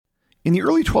In the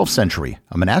early 12th century,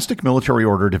 a monastic military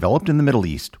order developed in the Middle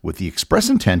East with the express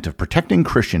intent of protecting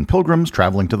Christian pilgrims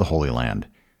traveling to the Holy Land.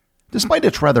 Despite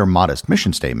its rather modest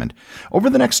mission statement, over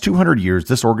the next 200 years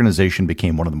this organization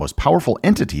became one of the most powerful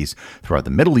entities throughout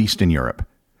the Middle East and Europe.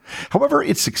 However,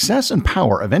 its success and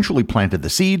power eventually planted the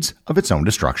seeds of its own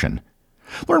destruction.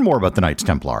 Learn more about the Knights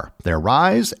Templar, their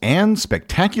rise, and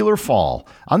spectacular fall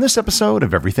on this episode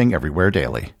of Everything Everywhere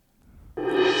Daily.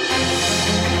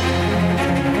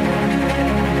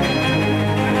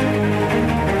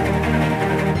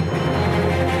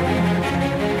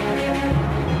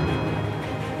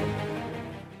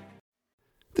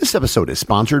 This episode is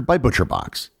sponsored by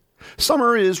ButcherBox.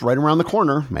 Summer is right around the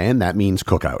corner, and that means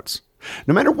cookouts.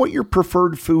 No matter what your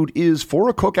preferred food is for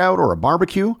a cookout or a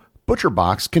barbecue,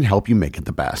 ButcherBox can help you make it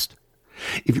the best.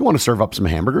 If you want to serve up some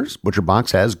hamburgers,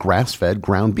 ButcherBox has grass-fed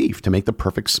ground beef to make the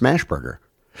perfect smash burger.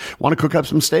 Want to cook up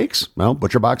some steaks? Well,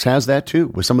 ButcherBox has that too,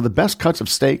 with some of the best cuts of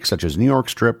steak such as New York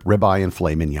strip, ribeye, and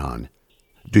filet mignon.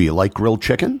 Do you like grilled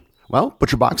chicken? Well,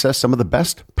 ButcherBox has some of the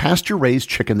best pasture-raised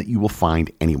chicken that you will find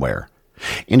anywhere.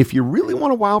 And if you really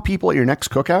want to wow people at your next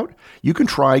cookout, you can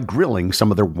try grilling some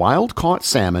of their wild-caught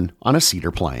salmon on a cedar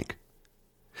plank.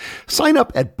 Sign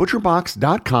up at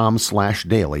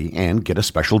butcherbox.com/daily and get a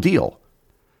special deal.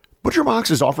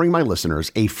 ButcherBox is offering my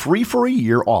listeners a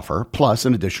free-for-a-year offer plus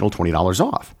an additional $20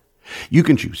 off. You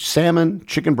can choose salmon,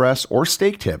 chicken breasts, or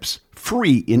steak tips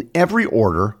free in every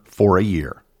order for a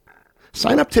year.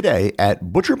 Sign up today at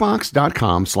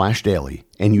butcherbox.com/daily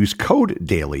and use code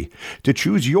DAILY to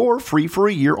choose your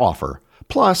free-for-a-year offer,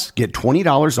 plus get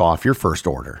 $20 off your first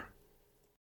order.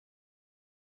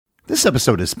 This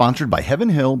episode is sponsored by Heaven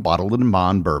Hill Bottled and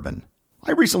Bond Bourbon.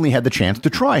 I recently had the chance to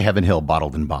try Heaven Hill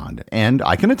Bottled and Bond, and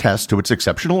I can attest to its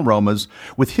exceptional aromas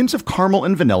with hints of caramel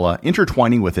and vanilla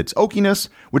intertwining with its oakiness,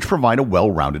 which provide a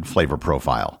well-rounded flavor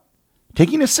profile.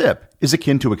 Taking a sip is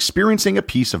akin to experiencing a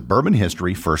piece of bourbon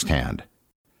history firsthand.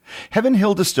 Heaven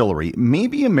Hill Distillery may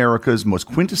be America's most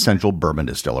quintessential bourbon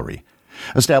distillery.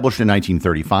 Established in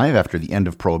 1935 after the end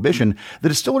of Prohibition, the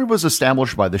distillery was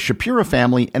established by the Shapira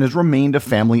family and has remained a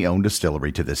family-owned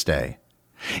distillery to this day.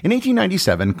 In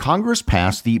 1897, Congress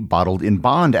passed the Bottled in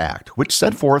Bond Act, which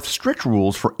set forth strict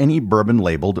rules for any bourbon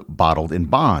labeled Bottled in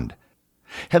Bond.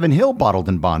 Heaven Hill Bottled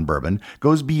and Bond Bourbon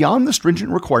goes beyond the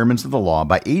stringent requirements of the law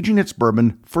by aging its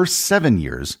bourbon for 7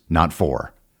 years, not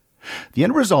 4. The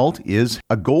end result is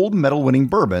a gold medal-winning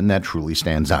bourbon that truly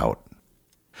stands out.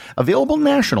 Available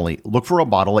nationally, look for a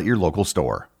bottle at your local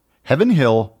store. Heaven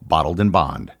Hill Bottled and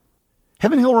Bond.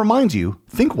 Heaven Hill reminds you,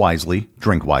 think wisely,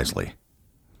 drink wisely.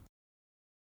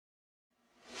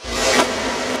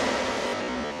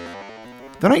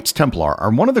 The Knights Templar are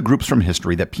one of the groups from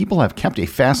history that people have kept a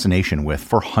fascination with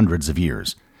for hundreds of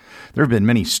years. There have been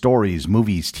many stories,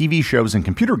 movies, TV shows, and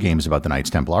computer games about the Knights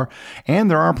Templar,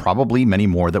 and there are probably many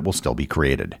more that will still be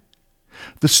created.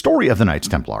 The story of the Knights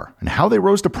Templar and how they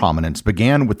rose to prominence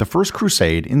began with the First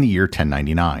Crusade in the year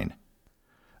 1099.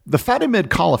 The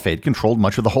Fatimid Caliphate controlled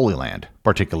much of the Holy Land,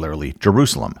 particularly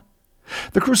Jerusalem.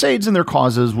 The Crusades and their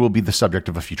causes will be the subject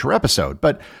of a future episode,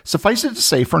 but suffice it to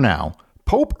say for now,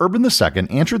 Pope Urban II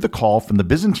answered the call from the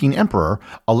Byzantine Emperor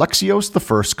Alexios I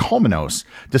Komnenos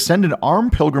to send an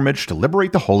armed pilgrimage to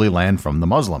liberate the Holy Land from the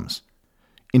Muslims.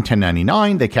 In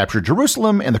 1099, they captured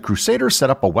Jerusalem, and the Crusaders set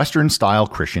up a Western-style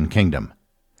Christian kingdom.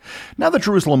 Now that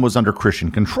Jerusalem was under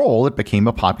Christian control, it became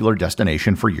a popular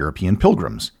destination for European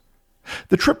pilgrims.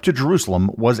 The trip to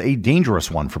Jerusalem was a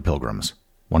dangerous one for pilgrims.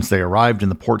 Once they arrived in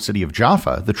the port city of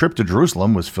Jaffa, the trip to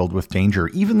Jerusalem was filled with danger,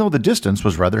 even though the distance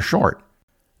was rather short.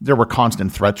 There were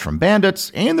constant threats from bandits,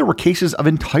 and there were cases of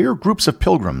entire groups of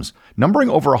pilgrims, numbering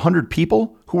over 100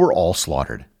 people, who were all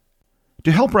slaughtered.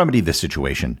 To help remedy this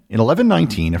situation, in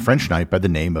 1119, a French knight by the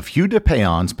name of Hugh de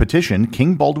Payens petitioned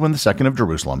King Baldwin II of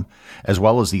Jerusalem, as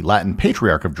well as the Latin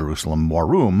Patriarch of Jerusalem,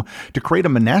 Morum, to create a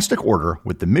monastic order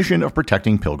with the mission of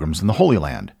protecting pilgrims in the Holy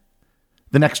Land.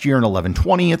 The next year in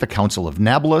 1120, at the Council of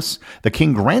Nablus, the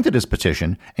king granted his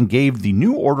petition and gave the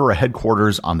new order a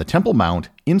headquarters on the Temple Mount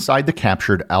inside the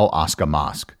captured Al-Aqsa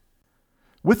Mosque.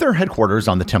 With their headquarters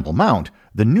on the Temple Mount,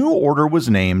 the new order was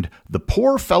named the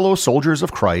Poor Fellow Soldiers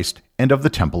of Christ and of the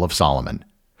Temple of Solomon,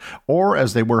 or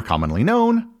as they were commonly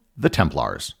known, the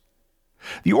Templars.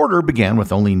 The order began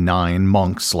with only 9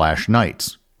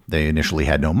 monks/knights. They initially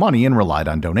had no money and relied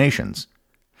on donations.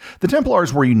 The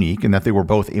Templars were unique in that they were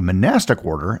both a monastic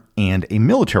order and a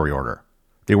military order.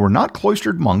 They were not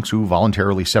cloistered monks who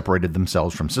voluntarily separated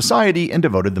themselves from society and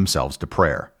devoted themselves to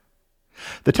prayer.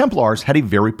 The Templars had a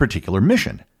very particular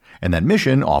mission, and that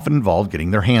mission often involved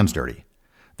getting their hands dirty.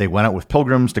 They went out with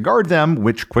pilgrims to guard them,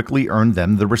 which quickly earned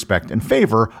them the respect and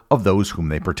favor of those whom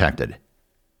they protected.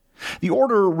 The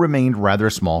order remained rather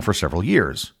small for several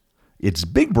years. Its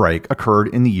big break occurred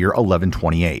in the year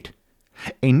 1128.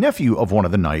 A nephew of one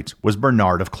of the knights was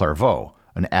Bernard of Clairvaux,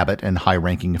 an abbot and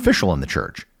high-ranking official in the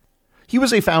church. He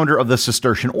was a founder of the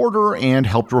Cistercian order and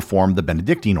helped reform the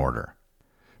Benedictine order.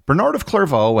 Bernard of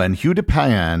Clairvaux and Hugh de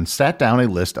Payens sat down a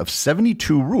list of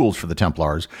 72 rules for the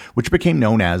Templars, which became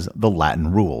known as the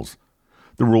Latin Rules.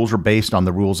 The rules were based on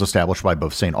the rules established by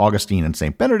both St. Augustine and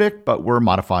St. Benedict, but were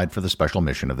modified for the special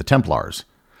mission of the Templars.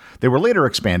 They were later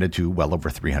expanded to well over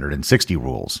 360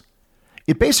 rules.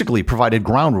 It basically provided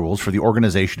ground rules for the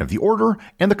organization of the order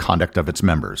and the conduct of its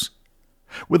members.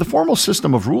 With a formal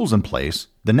system of rules in place,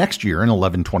 the next year in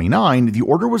 1129, the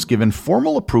order was given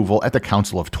formal approval at the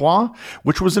Council of Troyes,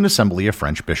 which was an assembly of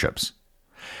French bishops.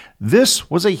 This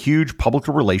was a huge public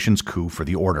relations coup for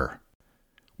the order.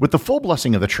 With the full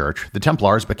blessing of the church, the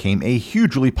Templars became a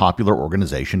hugely popular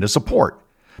organization to support.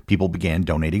 People began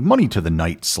donating money to the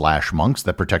knights/monks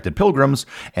that protected pilgrims,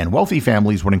 and wealthy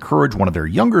families would encourage one of their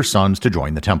younger sons to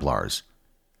join the Templars.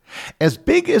 As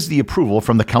big as the approval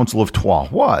from the Council of Troyes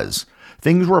was,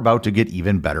 things were about to get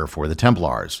even better for the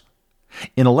Templars.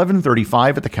 In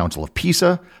 1135, at the Council of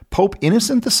Pisa, Pope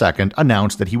Innocent II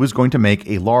announced that he was going to make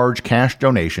a large cash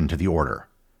donation to the order.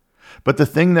 But the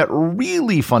thing that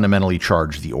really fundamentally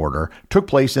charged the order took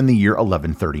place in the year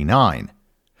 1139.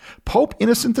 Pope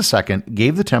Innocent II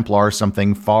gave the Templars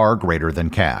something far greater than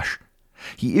cash.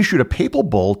 He issued a papal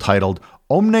bull titled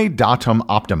Omne Datum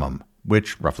Optimum,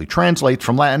 which roughly translates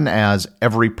from Latin as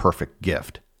every perfect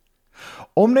gift.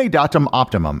 Omne Datum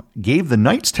Optimum gave the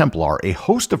Knights Templar a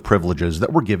host of privileges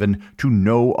that were given to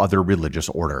no other religious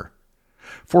order.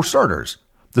 For starters,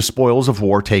 the spoils of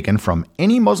war taken from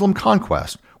any Muslim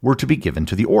conquest were to be given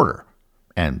to the order,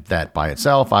 and that by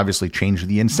itself obviously changed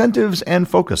the incentives and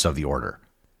focus of the order.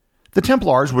 The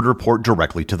Templars would report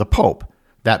directly to the Pope.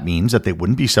 That means that they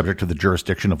wouldn't be subject to the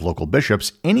jurisdiction of local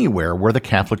bishops anywhere where the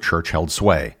Catholic Church held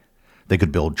sway. They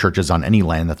could build churches on any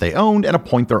land that they owned and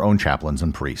appoint their own chaplains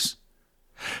and priests.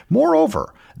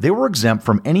 Moreover, they were exempt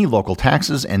from any local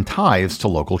taxes and tithes to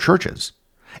local churches,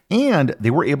 and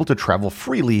they were able to travel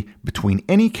freely between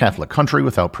any Catholic country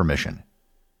without permission.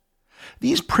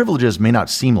 These privileges may not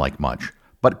seem like much,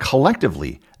 but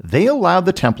collectively, they allowed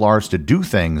the Templars to do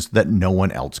things that no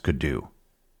one else could do.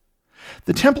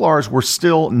 The Templars were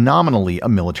still nominally a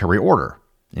military order.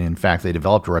 In fact, they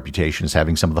developed a reputation as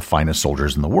having some of the finest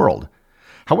soldiers in the world.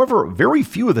 However, very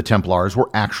few of the Templars were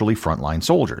actually frontline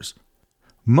soldiers.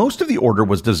 Most of the order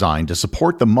was designed to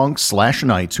support the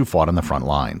monks/knights who fought on the front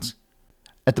lines.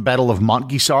 At the Battle of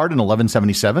Montguisard in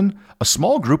 1177, a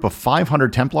small group of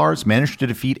 500 Templars managed to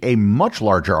defeat a much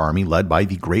larger army led by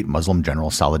the great Muslim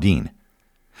general Saladin.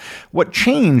 What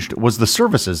changed was the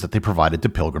services that they provided to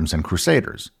pilgrims and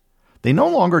crusaders. They no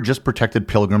longer just protected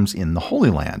pilgrims in the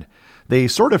Holy Land. They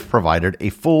sort of provided a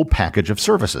full package of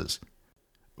services.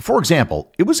 For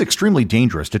example, it was extremely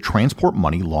dangerous to transport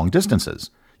money long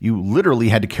distances. You literally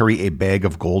had to carry a bag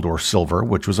of gold or silver,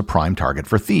 which was a prime target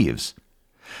for thieves.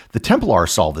 The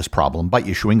Templars solved this problem by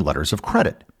issuing letters of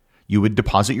credit. You would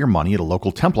deposit your money at a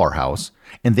local Templar house,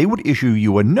 and they would issue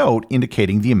you a note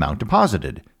indicating the amount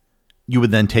deposited. You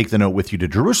would then take the note with you to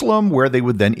Jerusalem, where they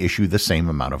would then issue the same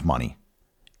amount of money.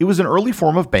 It was an early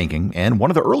form of banking and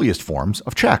one of the earliest forms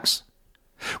of checks.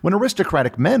 When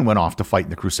aristocratic men went off to fight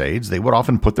in the Crusades, they would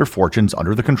often put their fortunes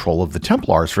under the control of the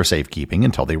Templars for safekeeping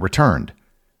until they returned.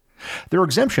 Their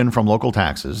exemption from local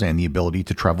taxes and the ability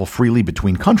to travel freely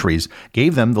between countries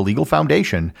gave them the legal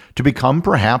foundation to become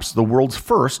perhaps the world's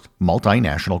first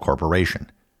multinational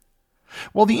corporation.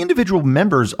 While the individual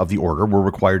members of the order were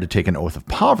required to take an oath of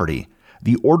poverty,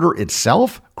 the order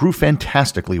itself grew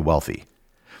fantastically wealthy.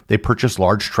 They purchased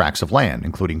large tracts of land,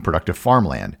 including productive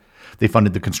farmland. They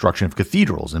funded the construction of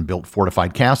cathedrals and built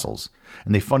fortified castles,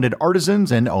 and they funded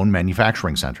artisans and owned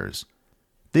manufacturing centers.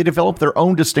 They developed their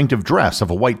own distinctive dress of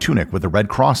a white tunic with a red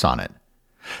cross on it.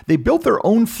 They built their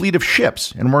own fleet of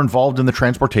ships and were involved in the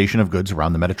transportation of goods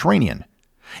around the Mediterranean.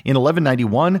 In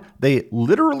 1191, they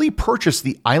literally purchased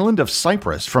the island of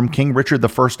Cyprus from King Richard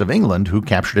I of England, who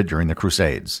captured it during the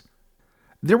Crusades.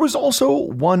 There was also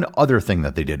one other thing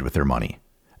that they did with their money.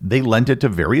 They lent it to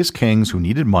various kings who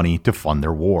needed money to fund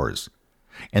their wars.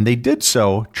 And they did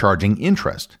so charging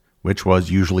interest, which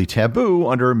was usually taboo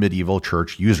under medieval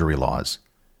church usury laws.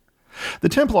 The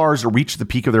Templars reached the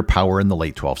peak of their power in the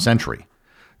late 12th century.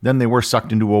 Then they were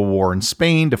sucked into a war in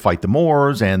Spain to fight the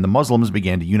Moors, and the Muslims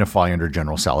began to unify under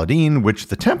General Saladin, which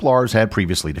the Templars had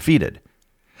previously defeated.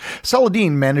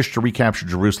 Saladin managed to recapture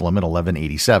Jerusalem in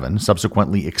 1187,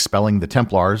 subsequently expelling the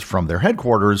Templars from their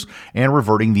headquarters and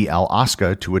reverting the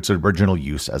Al-Aqsa to its original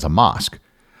use as a mosque.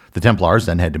 The Templars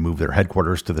then had to move their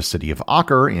headquarters to the city of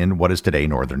Acre in what is today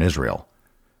northern Israel.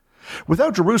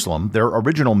 Without Jerusalem, their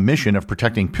original mission of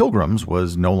protecting pilgrims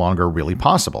was no longer really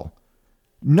possible.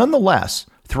 Nonetheless,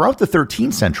 throughout the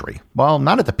 13th century, while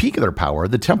not at the peak of their power,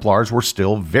 the Templars were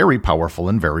still very powerful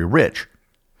and very rich.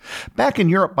 Back in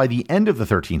Europe by the end of the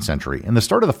 13th century and the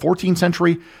start of the 14th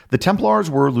century, the Templars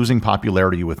were losing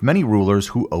popularity with many rulers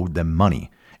who owed them money,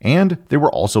 and they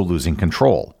were also losing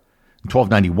control. In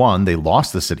 1291, they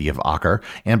lost the city of Acre,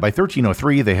 and by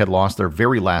 1303, they had lost their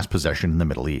very last possession in the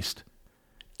Middle East.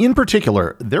 In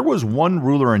particular, there was one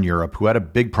ruler in Europe who had a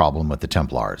big problem with the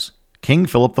Templars, King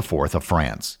Philip IV of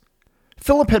France.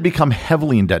 Philip had become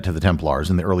heavily in debt to the Templars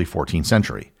in the early 14th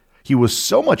century. He was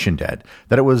so much in debt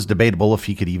that it was debatable if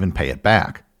he could even pay it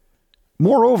back.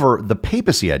 Moreover, the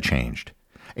papacy had changed.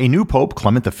 A new pope,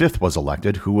 Clement V, was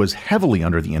elected, who was heavily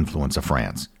under the influence of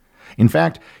France. In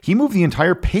fact, he moved the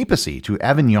entire papacy to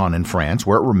Avignon in France,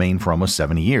 where it remained for almost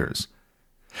 70 years.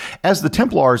 As the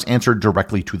Templars answered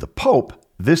directly to the Pope,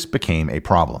 this became a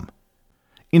problem.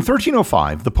 In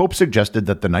 1305, the Pope suggested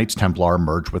that the Knights Templar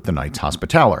merge with the Knights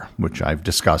Hospitaller, which I've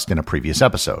discussed in a previous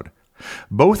episode.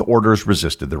 Both orders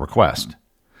resisted the request.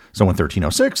 So in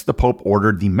 1306, the Pope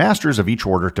ordered the masters of each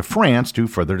order to France to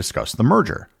further discuss the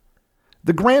merger.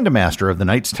 The Grand Master of the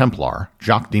Knights Templar,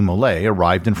 Jacques de Molay,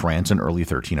 arrived in France in early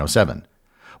 1307.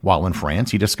 While in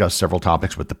France, he discussed several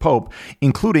topics with the Pope,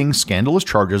 including scandalous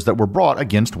charges that were brought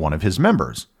against one of his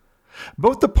members.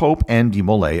 Both the Pope and de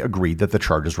Molay agreed that the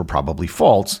charges were probably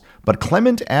false, but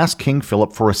Clement asked King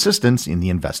Philip for assistance in the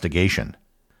investigation.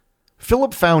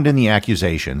 Philip found in the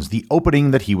accusations the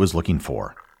opening that he was looking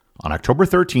for. On October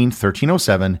 13,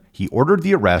 1307, he ordered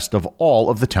the arrest of all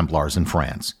of the Templars in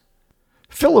France.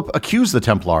 Philip accused the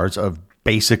Templars of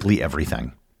basically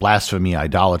everything: blasphemy,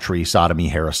 idolatry, sodomy,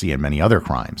 heresy, and many other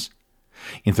crimes.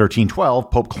 In 1312,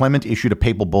 Pope Clement issued a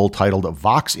papal bull titled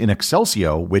Vox in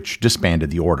Excelsis, which disbanded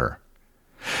the order.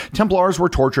 Templars were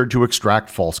tortured to extract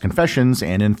false confessions,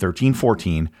 and in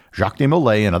 1314, Jacques de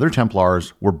Molay and other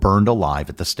Templars were burned alive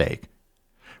at the stake.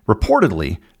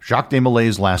 Reportedly, Jacques de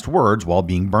Molay's last words while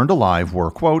being burned alive were,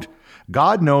 quote,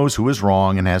 "God knows who is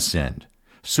wrong and has sinned.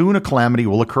 Soon a calamity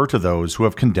will occur to those who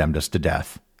have condemned us to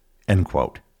death." End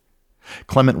quote.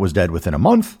 Clement was dead within a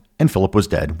month, and Philip was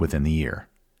dead within the year.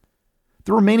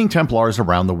 The remaining Templars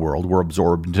around the world were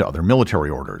absorbed into other military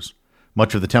orders.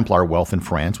 Much of the Templar wealth in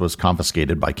France was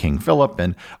confiscated by King Philip,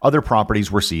 and other properties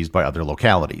were seized by other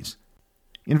localities.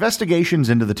 Investigations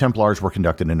into the Templars were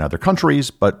conducted in other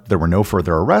countries, but there were no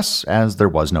further arrests as there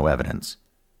was no evidence.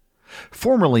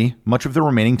 Formerly, much of the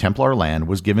remaining Templar land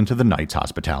was given to the Knights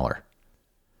Hospitaller.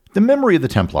 The memory of the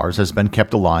Templars has been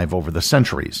kept alive over the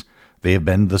centuries. They have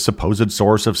been the supposed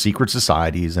source of secret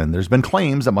societies, and there's been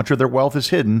claims that much of their wealth is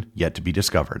hidden, yet to be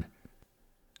discovered.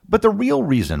 But the real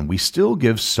reason we still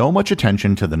give so much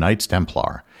attention to the Knights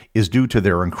Templar is due to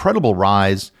their incredible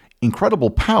rise,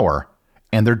 incredible power,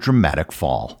 and their dramatic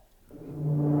fall.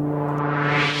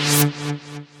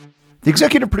 The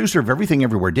executive producer of Everything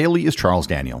Everywhere Daily is Charles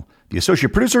Daniel. The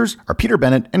associate producers are Peter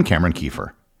Bennett and Cameron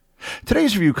Kiefer.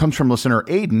 Today's review comes from listener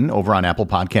Aiden over on Apple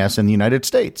Podcasts in the United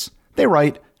States. They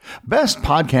write, "Best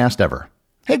podcast ever.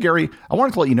 Hey Gary, I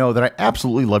wanted to let you know that I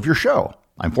absolutely love your show.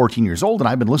 I'm 14 years old and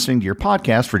I've been listening to your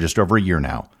podcast for just over a year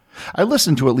now. I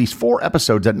listen to at least 4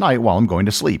 episodes at night while I'm going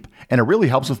to sleep, and it really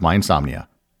helps with my insomnia.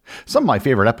 Some of my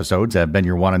favorite episodes have been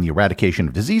your one on the eradication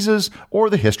of diseases or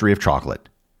the history of chocolate.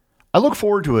 I look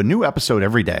forward to a new episode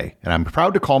every day, and I'm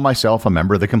proud to call myself a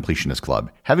member of the Completionist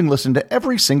Club, having listened to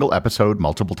every single episode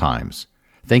multiple times.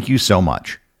 Thank you so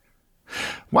much."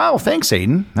 Wow, thanks,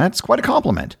 Aiden. That's quite a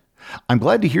compliment. I'm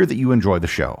glad to hear that you enjoy the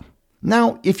show.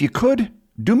 Now, if you could,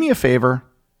 do me a favor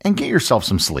and get yourself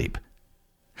some sleep.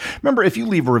 Remember, if you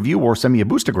leave a review or send me a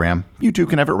boostagram, you too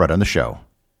can have it read on the show.